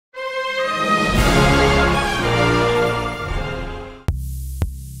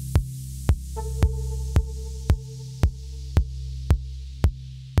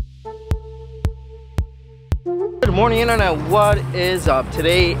Morning internet, what is up?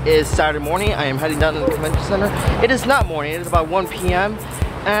 Today is Saturday morning. I am heading down to the convention center. It is not morning, it is about 1 p.m.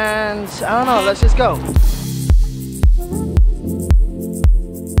 and I don't know, let's just go.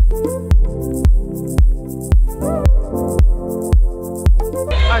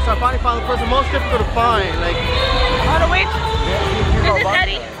 Alright, so I finally found the person most difficult to find. Like, oh no, wait. This is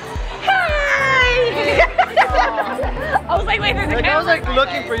Eddy. Hi! I was like, wait, there's a camera. I was like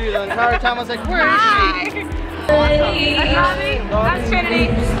looking for you the entire time. I was like, where is she? I'm Robbie. I'm Trinity.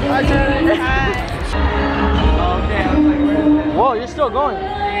 Hi, Trinity. Hi. Okay, I was like, where is it? Whoa, you're still going.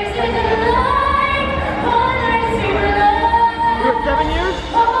 You're 7 years?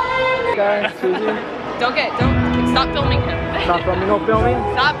 Guys, Susie. Don't stop filming him. Stop filming, no filming?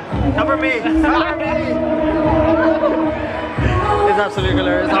 Stop. Cover me. Cover me. It's absolutely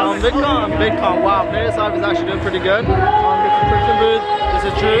hilarious. VidCon, wow, Players Live is actually doing pretty good. This is Christian Booth. This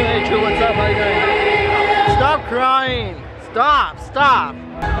is Drew. Hey Drew, what's up? How you doing? Stop crying. Stop.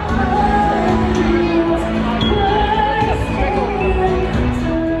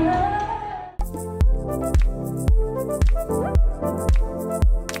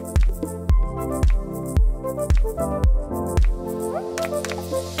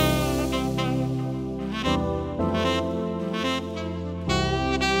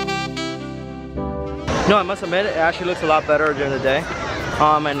 No, I must admit, it actually looks a lot better during the day.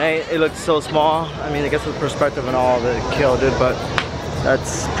 At night, it looks so small. I mean, I guess with perspective and all that it killed it, but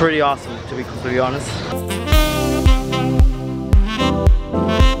that's pretty awesome, to be completely honest.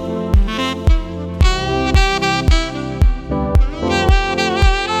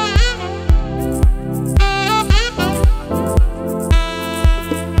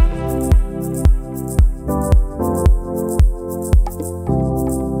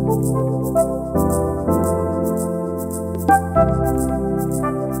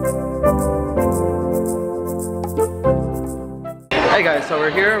 Hey guys, so we're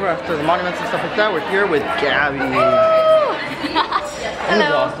here after the monuments and stuff like that. We're here with Gabby.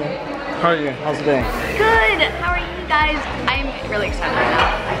 Hello. How are you? How's the day? Good. How are you guys? I'm really excited right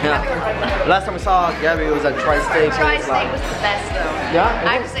now. Yeah. Last time we saw Gabby was at Tri-State. Tri-State was the best though. Yeah?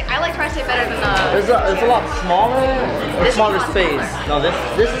 I have to say, I like Tri-State better than the... It's a lot smaller, or smaller space. Smaller.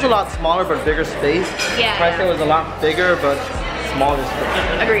 No, this is a lot smaller but bigger space. Yeah. Tri-State was a lot bigger but smaller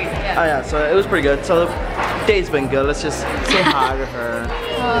space. Agreed. Yeah. Oh yeah, so it was pretty good. So the day's been good. Let's just say hi to her.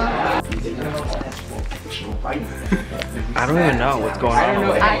 I don't even know what's going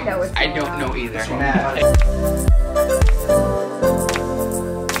on. I don't know either.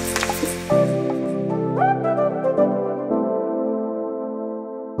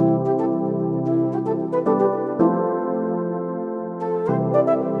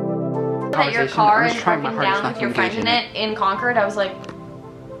 That your car is broken down with your friend in it in Concord. I was like,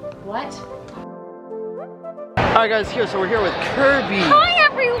 what? Alright guys, so we're here with Kirby. Hi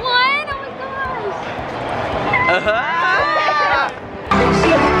everyone! Oh my gosh!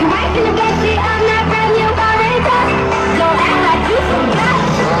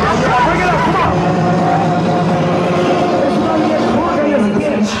 Bring it up, come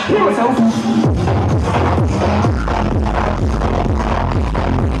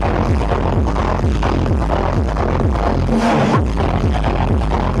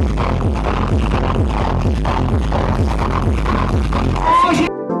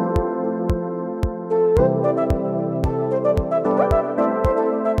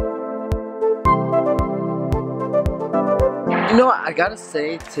You know what, I gotta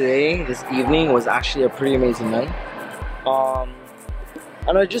say today, this evening was actually a pretty amazing night. I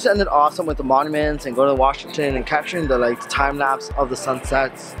know it just ended awesome with the monuments and going to Washington and capturing the time lapse of the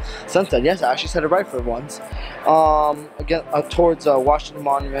sunset, yes, I actually said it right for once. Again, towards Washington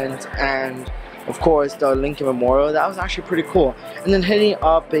Monument and of course the Lincoln Memorial. That was actually pretty cool. And then hitting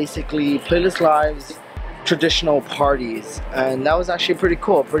up basically Playlist Live's traditional parties, and that was actually pretty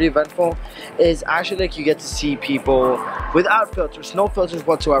cool, pretty eventful. It's actually like you get to see people without filters, no filters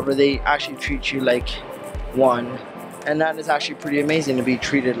whatsoever. They actually treat you like one, and that is actually pretty amazing to be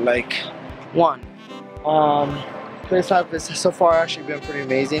treated like one. Place Life has so far actually been pretty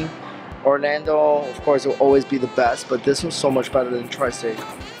amazing. Orlando, of course, will always be the best, but this was so much better than Tri-State.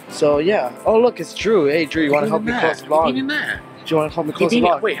 So yeah. Oh look, it's Drew. Hey Drew, you want to help me close the vlog? Have you been in there? Do you want to help me close the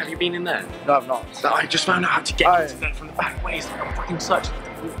vlog? Wait, have you been in there? No, I've not. So I just found out how to get into there from the back ways. I'm fucking such.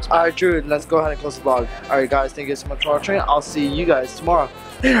 Alright Drew, let's go ahead and close the vlog. Alright guys, thank you so much for watching. I'll see you guys tomorrow.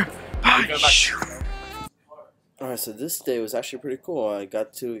 Later. Bye. Alright, so this day was actually pretty cool. I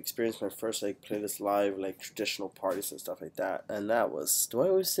got to experience my first Playlist Live traditional parties and stuff like that. And that was, do I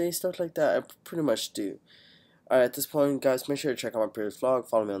always say stuff like that? I pretty much do. Alright, at this point, guys, make sure to check out my previous vlog.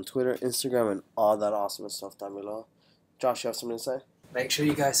 Follow me on Twitter, Instagram, and all that awesome stuff down below. Josh, you have something to say? Make sure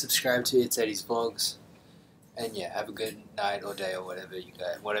you guys subscribe to It's Eddie's vlogs. And yeah, have a good night or day or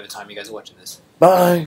whatever time you guys are watching this. Bye!